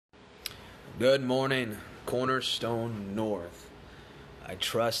Good morning, Cornerstone North. I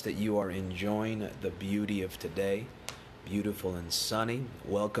trust that you are enjoying the beauty of today, beautiful and sunny.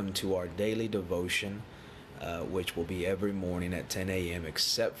 Welcome to our daily devotion, which will be every morning at 10 a.m.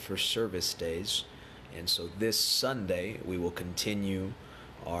 except for service days. And so this Sunday, we will continue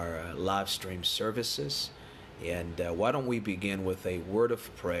our live stream services. And why don't we begin with a word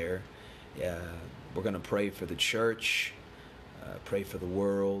of prayer? We're going to pray for the church. Pray for the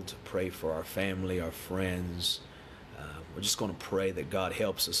world, pray for our family, our friends. We're just going to pray that God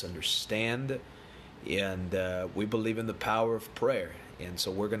helps us understand, and we believe in the power of prayer. And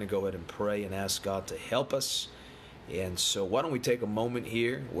so we're going to go ahead and pray and ask God to help us. And so why don't we take a moment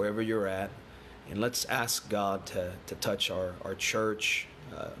here, wherever you're at, and let's ask God to touch our church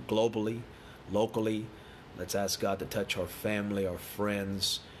globally, locally. Let's ask God to touch our family, our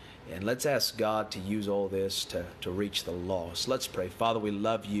friends. And let's ask God to use all this to reach the lost. Let's pray. Father, we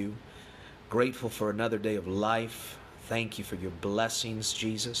love you. Grateful for another day of life. Thank you for your blessings,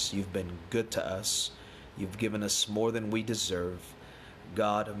 Jesus. You've been good to us. You've given us more than we deserve.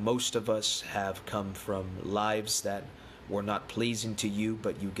 God, most of us have come from lives that were not pleasing to you,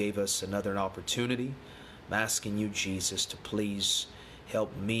 but you gave us another opportunity. I'm asking you, Jesus, to please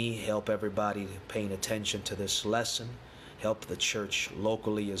help me, help everybody paying attention to this lesson. Help the church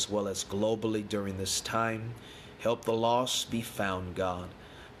locally as well as globally during this time. Help the lost be found, God.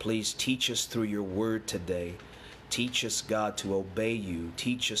 Please teach us through your word today. Teach us, God, to obey you.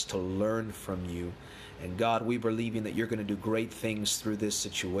 Teach us to learn from you. And God, we believe that you're going to do great things through this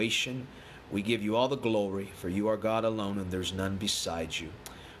situation. We give you all the glory, for you are God alone and there's none beside you.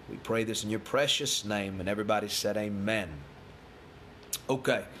 We pray this in your precious name, and everybody said amen.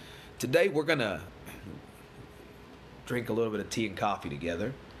 Okay, today we're going to drink a little bit of tea and coffee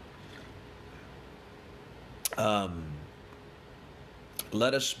together. Let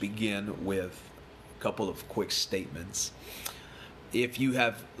us begin with a couple of quick statements. If you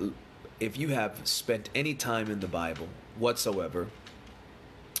have spent any time in the Bible whatsoever,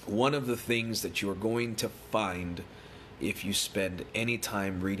 one of the things that you're going to find if you spend any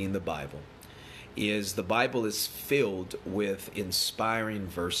time reading the Bible is the Bible is filled with inspiring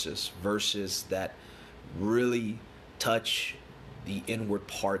verses that really touch the inward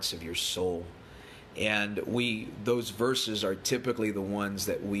parts of your soul. And those verses are typically the ones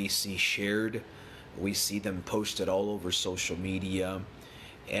that we see shared. We see them posted all over social media,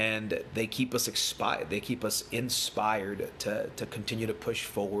 and they keep us inspired. They keep us inspired to continue to push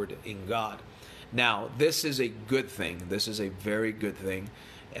forward in God. Now, this is a good thing. This is a very good thing,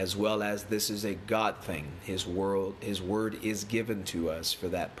 as well as this is a God thing. His word is given to us for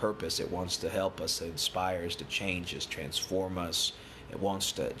that purpose. It wants to help us, it inspires, to change us, transform us. It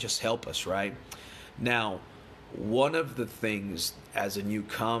wants to just help us, right? Now, one of the things as a new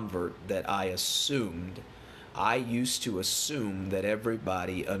convert that I used to assume that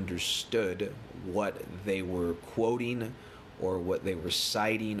everybody understood what they were quoting or what they were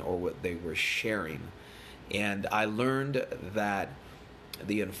citing or what they were sharing. And I learned that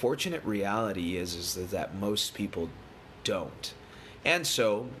the unfortunate reality is that most people don't. And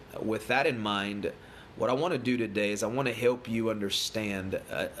so, with that in mind, what I want to do today is I want to help you understand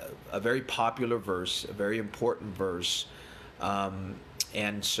a very popular verse, a very important verse.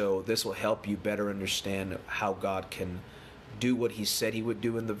 And so this will help you better understand how God can do what he said he would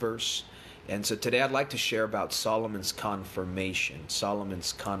do in the verse. And so today I'd like to share about Solomon's confirmation,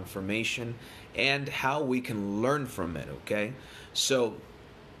 and how we can learn from it, okay? So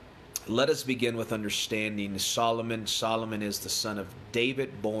let us begin with understanding Solomon. Solomon is the son of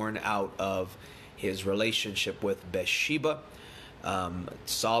David, born out of his relationship with Bathsheba.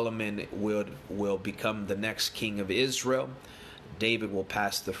 Solomon will become the next king of Israel. David will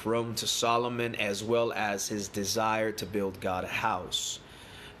pass the throne to Solomon, as well as his desire to build God a house.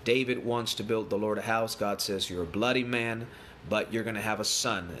 David wants to build the Lord a house. God says, you're a bloody man, but you're going to have a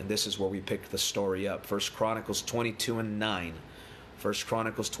son. And this is where we pick the story up. 1 Chronicles 22:9. 1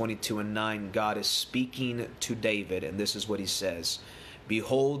 Chronicles 22:9, God is speaking to David, and this is what he says.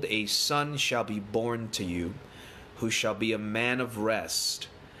 Behold, a son shall be born to you, who shall be a man of rest,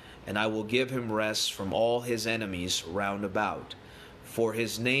 and I will give him rest from all his enemies round about. For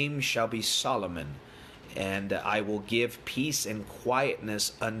his name shall be Solomon, and I will give peace and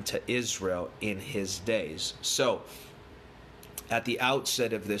quietness unto Israel in his days. So, at the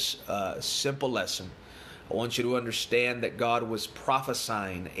outset of this simple lesson, I want you to understand that God was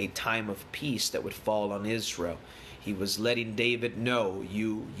prophesying a time of peace that would fall on Israel. He was letting David know,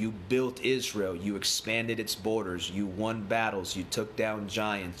 you built Israel, you expanded its borders, you won battles, you took down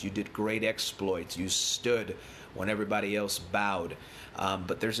giants, you did great exploits, you stood when everybody else bowed.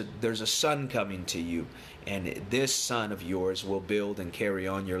 But there's a son coming to you, and this son of yours will build and carry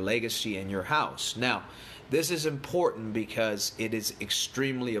on your legacy and your house. Now, this is important because it is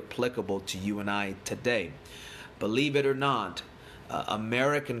extremely applicable to you and I today. Believe it or not,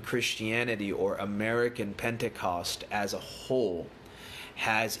 American Christianity or American Pentecost as a whole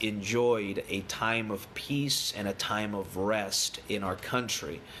has enjoyed a time of peace and a time of rest in our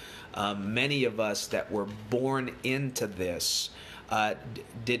country. Many of us that were born into this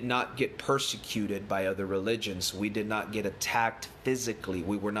did not get persecuted by other religions. We did not get attacked physically.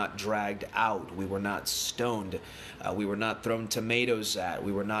 We were not dragged out. We were not stoned. We were not thrown tomatoes at.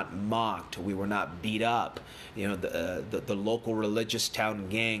 We were not mocked. We were not beat up. The local religious town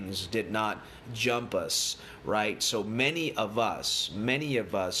gangs did not jump us, right? So many of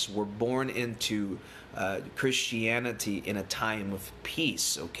us were born into Christianity in a time of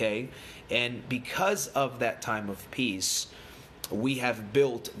peace, okay? And because of that time of peace, we have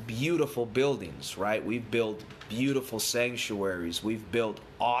built beautiful buildings, right? We've built beautiful sanctuaries. We've built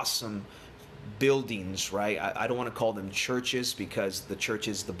awesome buildings, right? I don't want to call them churches because the church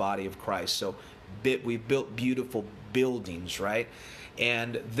is the body of Christ. So we've built beautiful buildings, right?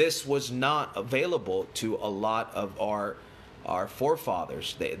 And this was not available to a lot of our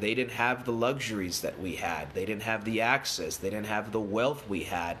forefathers. They didn't have the luxuries that we had. They didn't have the access. They didn't have the wealth we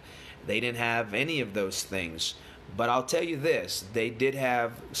had. They didn't have any of those things. But I'll tell you this, they did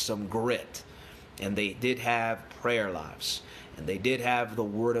have some grit, and they did have prayer lives, and they did have the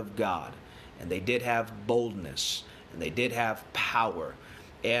Word of God, and they did have boldness, and they did have power.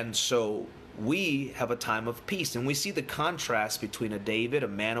 And so we have a time of peace, and we see the contrast between a David, a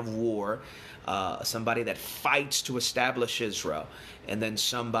man of war, somebody that fights to establish Israel, and then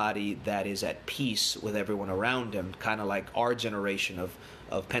somebody that is at peace with everyone around him, kind of like our generation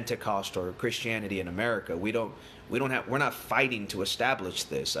of Pentecost or Christianity in America. We're not fighting to establish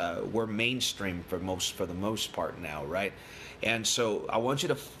this. We're mainstream for the most part now, right? And so I want you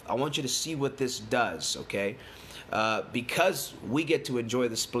to see what this does, okay? Because we get to enjoy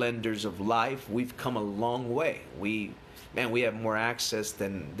the splendors of life, we've come a long way. We have more access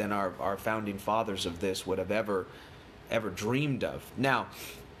than our founding fathers of this would have ever dreamed of. Now,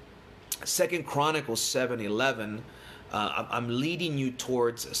 2 Chronicles 7:11. I'm leading you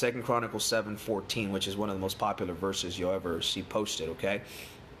towards 2 Chronicles 7:14, which is one of the most popular verses you'll ever see posted, okay?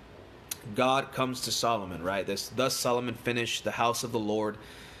 God comes to Solomon, right? Thus Solomon finished the house of the Lord,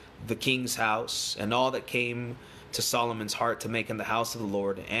 the king's house, and all that came to Solomon's heart to make in the house of the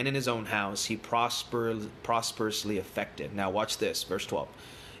Lord and in his own house, he prosperously effected. Now watch this, verse 12.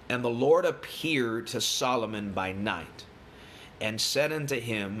 And the Lord appeared to Solomon by night and said unto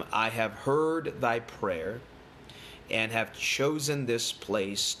him, I have heard thy prayer, and have chosen this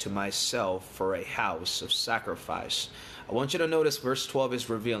place to myself for a house of sacrifice. I want you to notice verse 12 is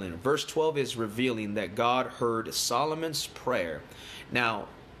revealing. Verse 12 is revealing that God heard Solomon's prayer. Now,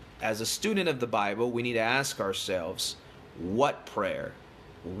 as a student of the Bible, we need to ask ourselves, what prayer?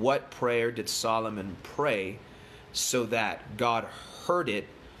 What prayer did Solomon pray so that God heard it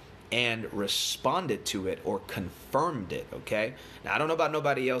and responded to it or confirmed it, okay? Now, I don't know about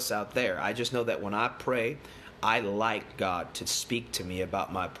nobody else out there. I just know that when I pray, I like God to speak to me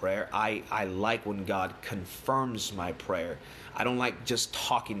about my prayer. I like when God confirms my prayer. I don't like just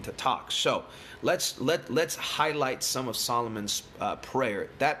talking to talk. So let's highlight some of Solomon's prayer.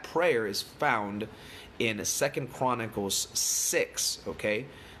 That prayer is found in 2 Chronicles 6. Okay,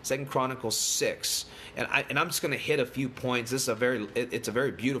 2 Chronicles 6, and I'm just going to hit a few points. This is it's a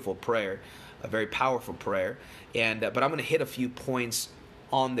very beautiful prayer, a very powerful prayer, and but I'm going to hit a few points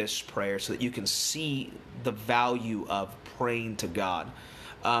on this prayer so that you can see the value of praying to God.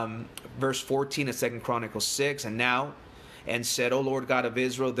 Verse 14 of 2 Chronicles 6, and said, O Lord God of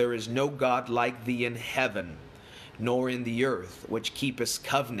Israel, there is no God like thee in heaven, nor in the earth, which keepest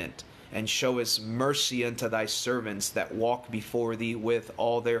covenant, and showest mercy unto thy servants that walk before thee with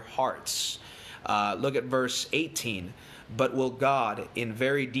all their hearts. Look at verse 18. But will God in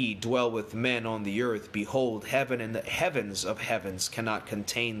very deed dwell with men on the earth? Behold, heaven and the heavens of heavens cannot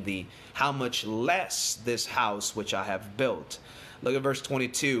contain thee. How much less this house which I have built? Look at verse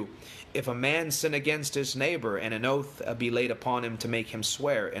 22. If a man sin against his neighbor, and an oath be laid upon him to make him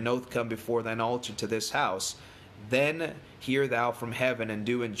swear, an oath come before thine altar to this house, then hear thou from heaven, and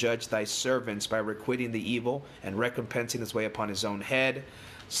do and judge thy servants by requiting the evil, and recompensing his way upon his own head.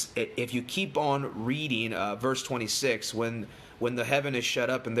 If you keep on reading verse 26, when the heaven is shut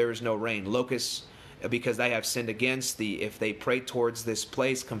up and there is no rain, locusts, because they have sinned against thee, if they pray towards this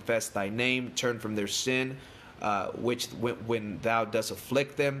place, confess thy name, turn from their sin, which when thou dost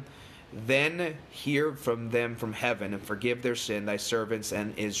afflict them, Then hear from them from heaven, and forgive their sin, thy servants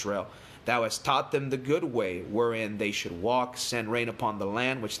and Israel. Thou hast taught them the good way wherein they should walk. Send rain upon the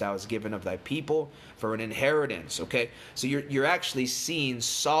land which thou hast given of thy people for an inheritance. Okay, so you're actually seeing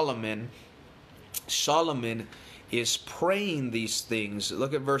Solomon is praying these things.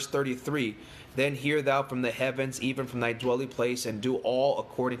 Look at verse 33. Then hear thou from the heavens, even from thy dwelling place, and do all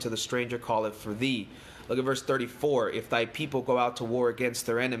according to the stranger calleth for thee. Look at verse 34. If thy people go out to war against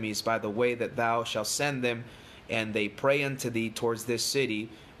their enemies by the way that thou shalt send them, and they pray unto thee towards this city,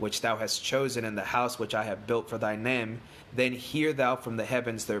 which thou hast chosen, in the house which I have built for thy name, then hear thou from the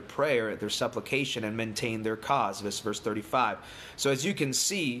heavens their prayer, their supplication, and maintain their cause. Verse 35. So as you can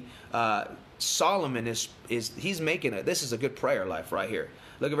see, Solomon he's making it. This is a good prayer life right here.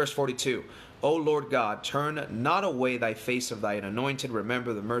 Look at verse 42. O Lord God, turn not away thy face of thine anointed.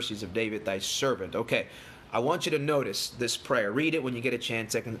 Remember the mercies of David thy servant. Okay, I want you to notice this prayer. Read it when you get a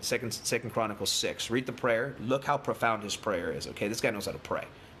chance. Second Chronicles 6. Read the prayer. Look how profound his prayer is. Okay, this guy knows how to pray.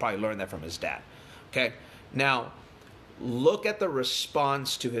 Probably learned that from his dad. Okay, now look at the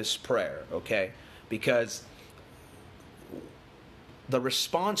response to his prayer. Okay, because the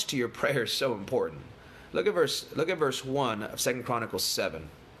response to your prayer is so important. Look at verse 1 of 2 Chronicles 7.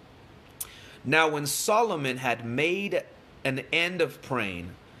 Now when Solomon had made an end of praying,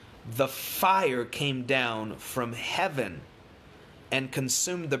 the fire came down from heaven and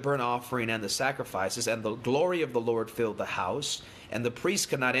consumed the burnt offering and the sacrifices, and the glory of the Lord filled the house, and the priests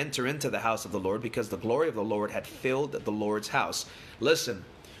could not enter into the house of the Lord because the glory of the Lord had filled the Lord's house. Listen,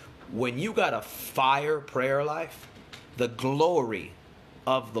 when you got a fire prayer life, the glory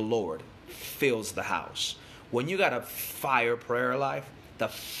of the Lord fills the house. When you got a fire prayer life, the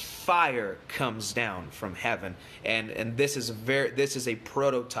fire comes down from heaven, and this is a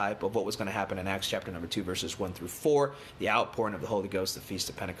prototype of what was going to happen in Acts chapter number 2 verses 1 through 4, the outpouring of the Holy Ghost, the Feast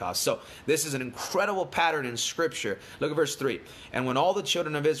of Pentecost. So this is an incredible pattern in Scripture. Look at verse 3. And when all the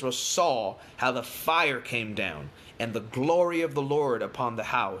children of Israel saw how the fire came down and the glory of the Lord upon the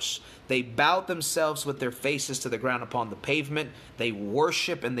house, they bowed themselves with their faces to the ground upon the pavement. They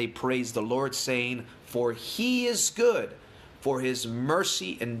worship and they praise the Lord, saying, for he is good, for his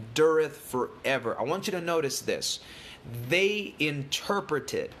mercy endureth forever. I want you to notice this. They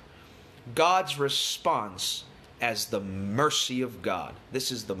interpreted God's response as the mercy of God.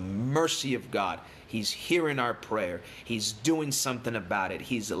 This is the mercy of God. He's hearing our prayer. He's doing something about it.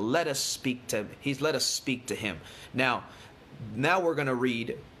 He's let us speak to him. Now we're going to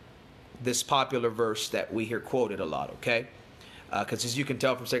read this popular verse that we hear quoted a lot, okay? Because as you can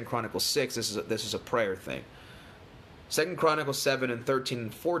tell from 2 Chronicles 6, this is a prayer thing. 2 Chronicles 7 and 13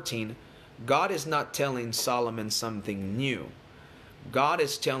 and 14, God is not telling Solomon something new. God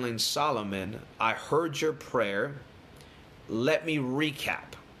is telling Solomon, I heard your prayer. Let me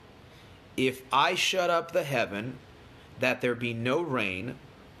recap. If I shut up the heaven, that there be no rain,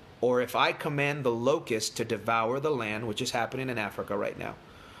 or if I command the locust to devour the land, which is happening in Africa right now,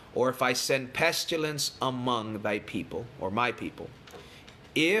 or if I send pestilence among thy people, or my people,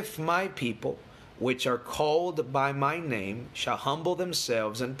 if my people, which are called by my name, shall humble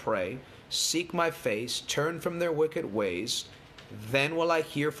themselves and pray, seek my face, turn from their wicked ways, then will I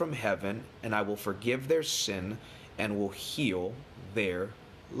hear from heaven, and I will forgive their sin, and will heal their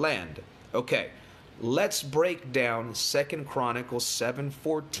land. Okay, let's break down 2 Chronicles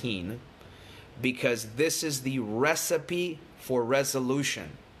 7:14, because this is the recipe for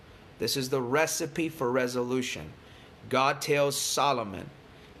resolution. This is the recipe for resolution. God tells Solomon,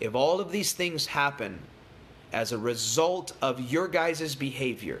 if all of these things happen as a result of your guys'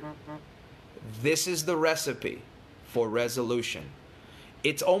 behavior, this is the recipe for resolution.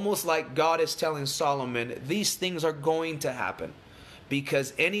 It's almost like God is telling Solomon, these things are going to happen.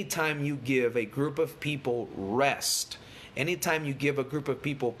 Because anytime you give a group of people rest, anytime you give a group of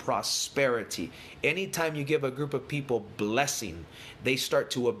people prosperity, anytime you give a group of people blessing, they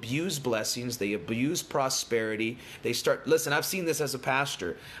start to abuse blessings, they abuse prosperity, listen, I've seen this as a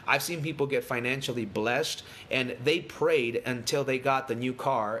pastor. I've seen people get financially blessed, and they prayed until they got the new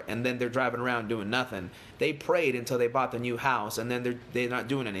car, and then they're driving around doing nothing. They prayed until they bought the new house, and then they're not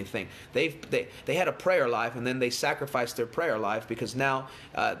doing anything. They had a prayer life, and then they sacrificed their prayer life because now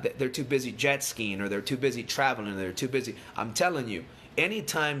they're too busy jet skiing, or they're too busy traveling, or they're too busy. I'm telling you,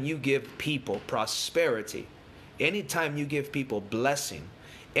 anytime you give people prosperity, anytime you give people blessing,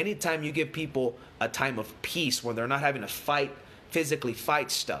 anytime you give people a time of peace when they're not having to physically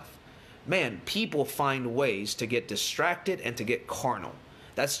fight stuff, man, people find ways to get distracted and to get carnal.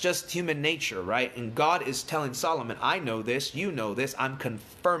 That's just human nature, right? And God is telling Solomon, I know this, you know this, I'm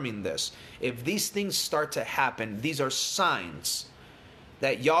confirming this. If these things start to happen, these are signs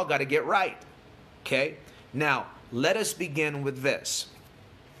that y'all got to get right. Okay? Now, let us begin with this.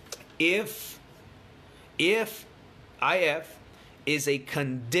 If if is a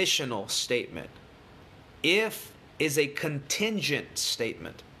conditional statement. If is a contingent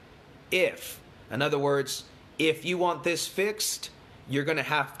statement. If, in other words, if you want this fixed, you're going to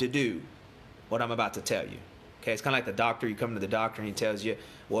have to do what I'm about to tell you. Okay, it's kind of like the doctor. You come to the doctor and he tells you,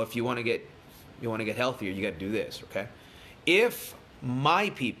 well, if you want to get healthier, you got to do this. Okay, if my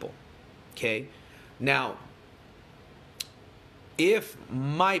people, okay, now, if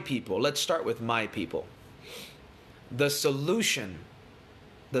my people, let's start with my people. The solution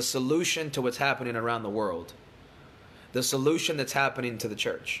to what's happening around the world, the solution that's happening to the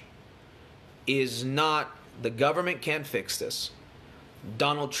church, is not, the government can't fix this.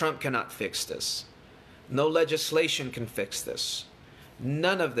 Donald Trump cannot fix this. No legislation can fix this.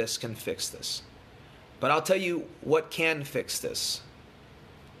 None of this can fix this. But I'll tell you what can fix this.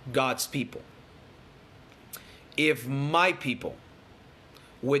 God's people. If my people,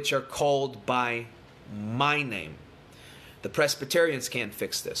 which are called by my name, the Presbyterians can't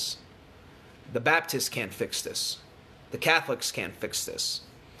fix this. The Baptists can't fix this. The Catholics can't fix this.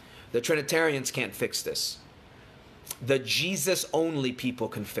 The Trinitarians can't fix this. The Jesus-only people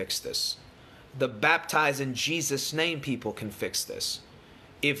can fix this. The baptized in Jesus' name people can fix this.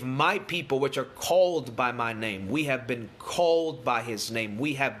 If my people, which are called by my name, we have been called by his name,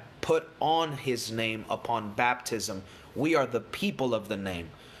 we have put on his name upon baptism, we are the people of the name.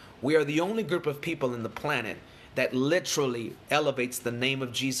 We are the only group of people in the planet that literally elevates the name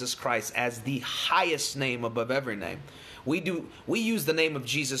of Jesus Christ as the highest name above every name. We use the name of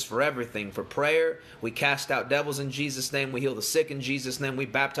Jesus for everything. For prayer, we cast out devils in Jesus' name. We heal the sick in Jesus' name. We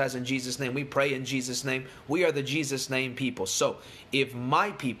baptize in Jesus' name. We pray in Jesus' name. We are the Jesus' name people. So if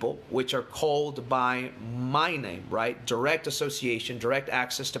my people, which are called by my name, right? Direct association, direct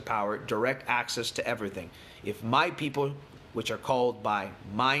access to power, direct access to everything. If my people, which are called by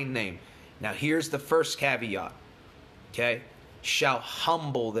my name. Now here's the first caveat. Okay? Shall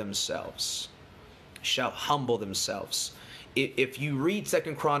humble themselves. Shall humble themselves. If you read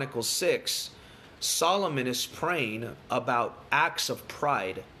 2 Chronicles 6, Solomon is praying about acts of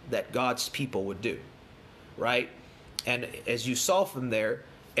pride that God's people would do, right? And as you saw from there,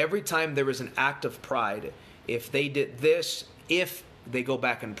 every time there was an act of pride, if they did this, if they go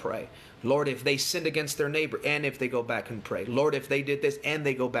back and pray. Lord, if they sinned against their neighbor, and if they go back and pray. Lord, if they did this, and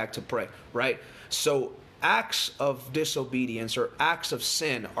they go back to pray, right? So acts of disobedience or acts of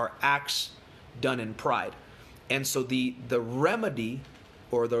sin are acts done in pride. And so the remedy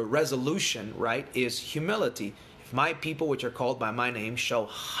or the resolution, right, is humility. If my people, which are called by my name, shall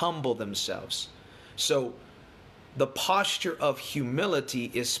humble themselves. So the posture of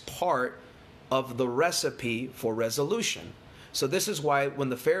humility is part of the recipe for resolution. So this is why when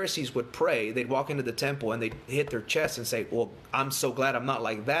the Pharisees would pray, they'd walk into the temple and they'd hit their chest and say, well, I'm so glad I'm not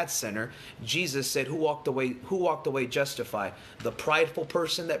like that sinner. Jesus said, who walked away justified? The prideful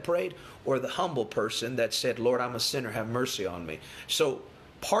person that prayed, or the humble person that said, Lord, I'm a sinner, have mercy on me. So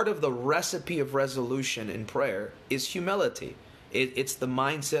part of the recipe of resolution in prayer is humility. It's the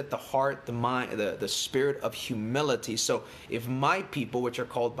mindset, the heart, the mind, the spirit of humility. So if my people, which are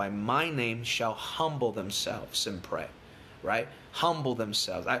called by my name, shall humble themselves and pray. Right? Humble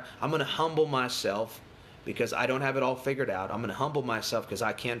themselves. I'm going to humble myself because I don't have it all figured out. I'm going to humble myself because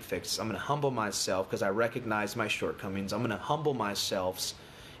I can't fix it. I'm going to humble myself because I recognize my shortcomings. I'm going to humble myself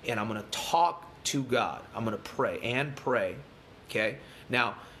and I'm going to talk to God. I'm going to pray. Okay?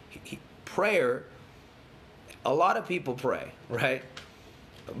 Now, prayer, a lot of people pray, right?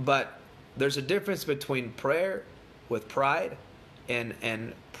 But there's a difference between prayer with pride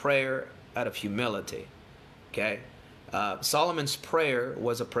and prayer out of humility. Okay? Solomon's prayer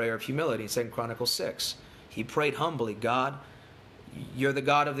was a prayer of humility in 2 Chronicles 6. He prayed humbly, God, you're the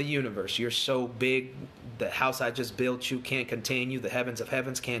God of the universe. You're so big. The house I just built you can't contain you. The heavens of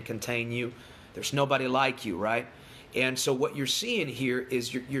heavens can't contain you. There's nobody like you, right? And so what you're seeing here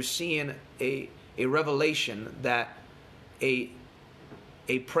is you're seeing a revelation that a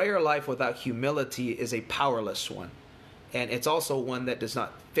prayer life without humility is a powerless one. And it's also one that does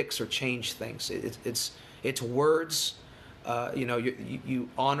not fix or change things. It's words. You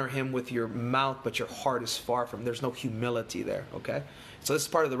honor him with your mouth, but your heart is far from him. There's no humility there, okay? So this is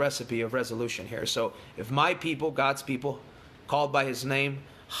part of the recipe of resolution here. So if my people, God's people, called by his name,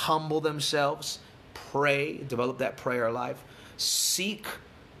 humble themselves, pray, develop that prayer life, seek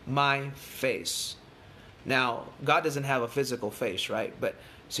my face. Now, God doesn't have a physical face, right? But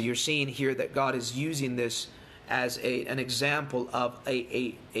so you're seeing here that God is using this as an example of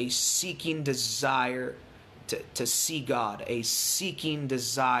a seeking desire to see God, a seeking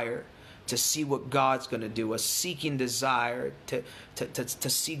desire to see what God's going to do, a seeking desire to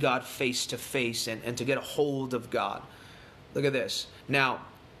see God face to face and to get a hold of God. Look at this. Now,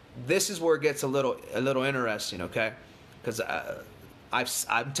 this is where it gets a little interesting, okay? Because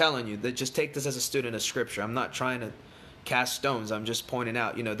I'm telling you that just take this as a student of Scripture. I'm not trying to cast stones. I'm just pointing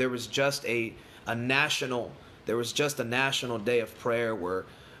out. There was just a national day of prayer where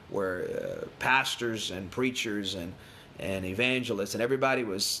pastors and preachers and evangelists and everybody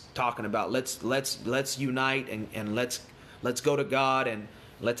was talking about let's unite and let's go to God and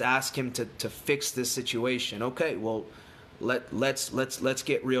let's ask Him to fix this situation. Okay, well, let's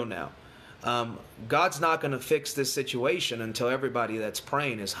get real now. God's not going to fix this situation until everybody that's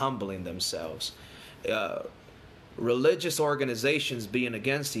praying is humbling themselves. Religious organizations being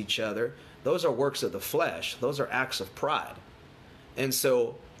against each other, those are works of the flesh. Those are acts of pride. And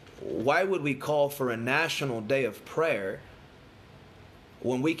so why would we call for a national day of prayer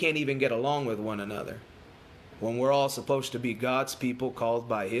when we can't even get along with one another? When we're all supposed to be God's people called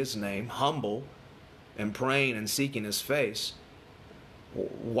by His name, humble and praying and seeking His face.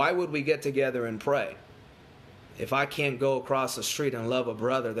 Why would we get together and pray? If I can't go across the street and love a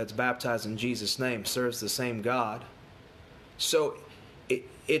brother that's baptized in Jesus' name, serves the same God. So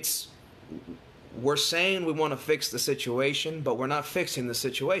we're saying we want to fix the situation, but we're not fixing the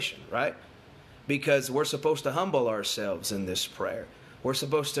situation, right? Because we're supposed to humble ourselves in this prayer. We're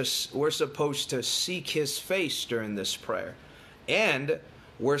supposed to seek His face during this prayer. And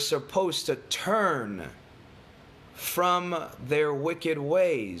we're supposed to turn from their wicked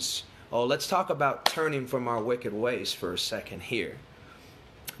ways. Oh, let's talk about turning from our wicked ways for a second here.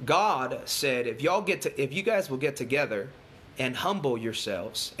 God said, if you guys will get together and humble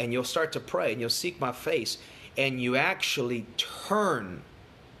yourselves, and you'll start to pray, and you'll seek my face, and you actually turn,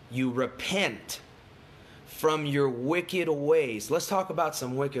 you repent from your wicked ways. Let's talk about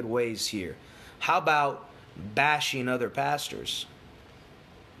some wicked ways here. How about bashing other pastors?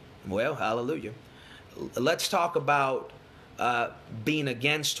 Well, hallelujah. Let's talk about being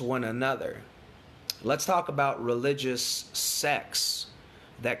against one another. Let's talk about religious sects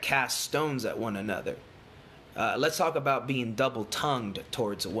that cast stones at one another. Let's talk about being double-tongued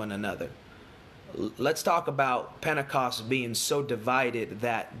towards one another. Let's talk about Pentecost being so divided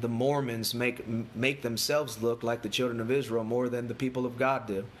that the Mormons make themselves look like the children of Israel more than the people of God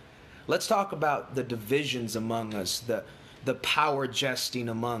do. Let's talk about the divisions among us, the power jesting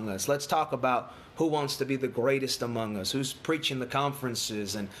among us. Let's talk about who wants to be the greatest among us, who's preaching the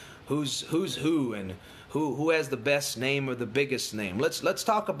conferences, and who's who, and who has the best name or the biggest name. Let's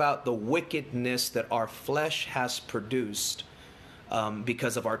talk about the wickedness that our flesh has produced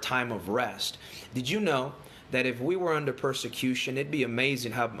because of our time of rest. Did you know that if we were under persecution, it'd be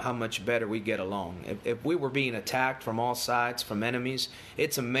amazing how much better we get along? If we were being attacked from all sides, from enemies,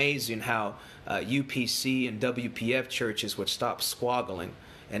 it's amazing how UPC and WPF churches would stop squabbling,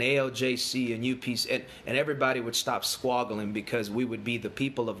 and ALJC and UPC and everybody would stop squabbling, because we would be the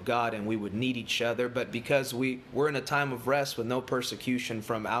people of God and we would need each other. But because we're in a time of rest with no persecution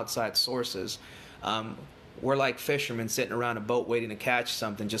from outside sources, we're like fishermen sitting around a boat waiting to catch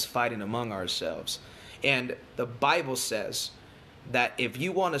something, just fighting among ourselves. And the Bible says that if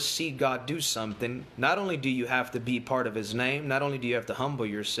you want to see God do something, not only do you have to be part of His name, not only do you have to humble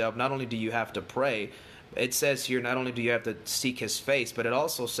yourself, not only do you have to pray. It says here, not only do you have to seek His face, but it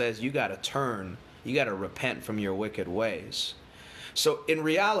also says you got to turn, you got to repent from your wicked ways. So in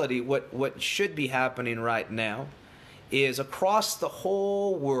reality, what should be happening right now is across the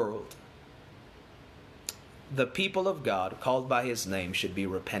whole world, the people of God called by His name should be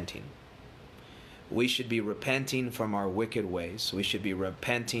repenting. We should be repenting from our wicked ways. We should be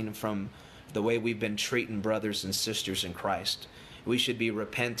repenting from the way we've been treating brothers and sisters in Christ. We should be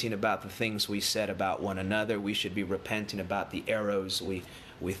repenting about the things we said about one another. We should be repenting about the arrows we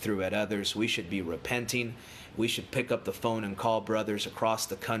threw at others. We should be repenting. We should pick up the phone and call brothers across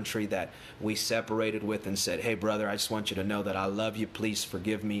the country that we separated with and said, hey, brother, I just want you to know that I love you. Please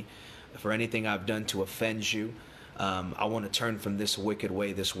forgive me for anything I've done to offend you. I want to turn from this wicked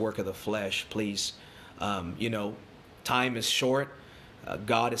way, this work of the flesh, please. Time is short.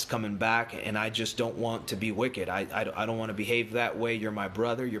 God is coming back, and I just don't want to be wicked. I don't want to behave that way. You're my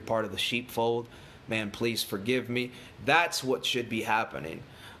brother. You're part of the sheepfold. Man, please forgive me. That's what should be happening.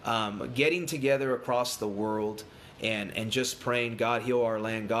 Getting together across the world and just praying, God, heal our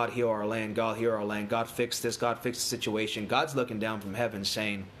land. God, heal our land. God, heal our land. God, fix this. God, fix the situation. God's looking down from heaven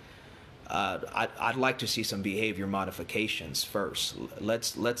saying, I'd like to see some behavior modifications first.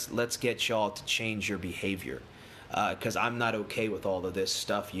 Let's get y'all to change your behavior. because I'm not okay with all of this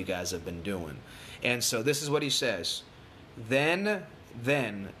stuff you guys have been doing. And so this is what he says. Then,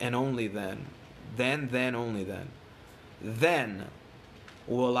 and only then, only then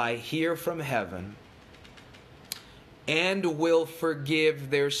will I hear from heaven and will forgive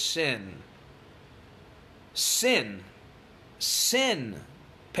their sin. Sin.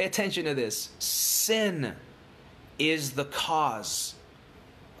 Pay attention to this. Sin is the cause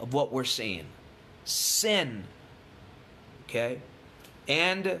of what we're seeing. Sin. Okay?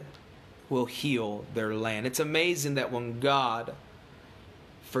 And will heal their land. It's amazing that when God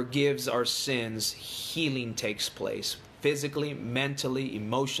forgives our sins, healing takes place. Physically, mentally,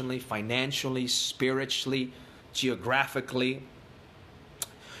 emotionally, financially, spiritually, geographically.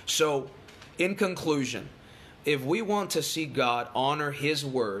 So, in conclusion, if we want to see God honor His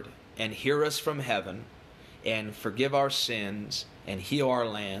word and hear us from heaven and forgive our sins and heal our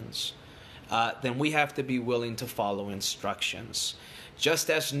lands, then we have to be willing to follow instructions.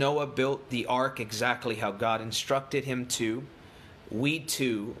 Just as Noah built the ark exactly how God instructed him to, we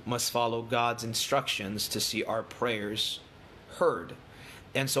too must follow God's instructions to see our prayers heard.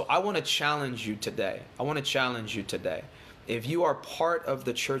 And so I want to challenge you today. If you are part of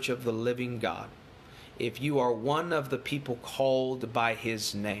the church of the living God, if you are one of the people called by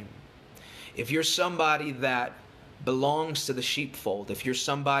His name, if you're somebody that belongs to the sheepfold, if you're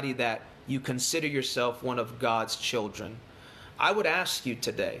somebody that you consider yourself one of God's children, I would ask you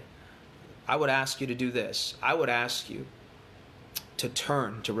today, I would ask you to do this. I would ask you to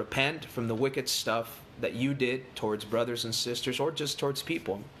turn, to repent from the wicked stuff that you did towards brothers and sisters or just towards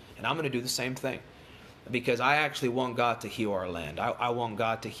people. And I'm going to do the same thing, because I actually want God to heal our land. I want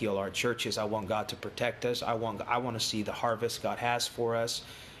God to heal our churches. I want God to protect us. I want to see the harvest God has for us.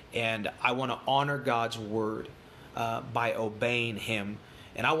 And I want to honor God's word by obeying Him.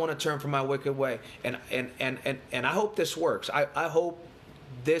 And I want to turn from my wicked way. And I hope this works. I hope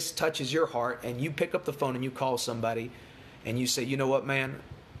this touches your heart and you pick up the phone and you call somebody and you say, you know what, man?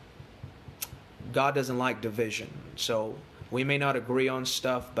 God doesn't like division. So we may not agree on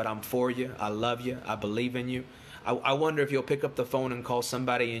stuff, but I'm for you. I love you. I believe in you. I wonder if you'll pick up the phone and call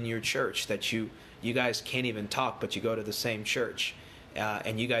somebody in your church that you guys can't even talk, but you go to the same church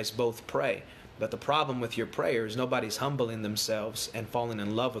and you guys both pray. But the problem with your prayer is nobody's humbling themselves and falling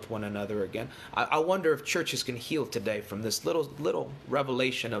in love with one another again. I wonder if churches can heal today from this little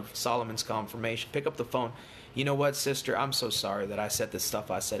revelation of Solomon's confirmation. Pick up the phone. You know what, sister? I'm so sorry that I said the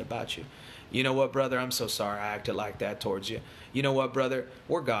stuff I said about you. You know what, brother? I'm so sorry I acted like that towards you. You know what, brother?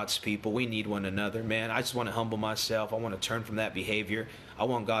 We're God's people. We need one another, man. I just want to humble myself. I want to turn from that behavior. I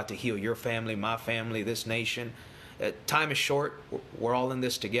want God to heal your family, my family, this nation. Time is short. We're all in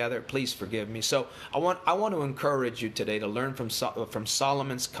this together. Please forgive me. So I want to encourage you today to learn from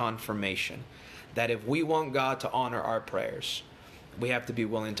Solomon's confirmation that if we want God to honor our prayers, we have to be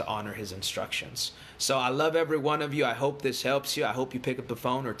willing to honor His instructions. So I love every one of you. I hope this helps you. I hope you pick up the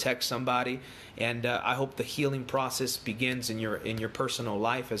phone or text somebody. And I hope the healing process begins in your personal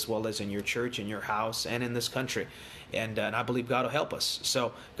life as well as in your church, in your house, and in this country. And I believe God will help us.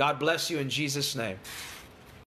 So God bless you in Jesus' name.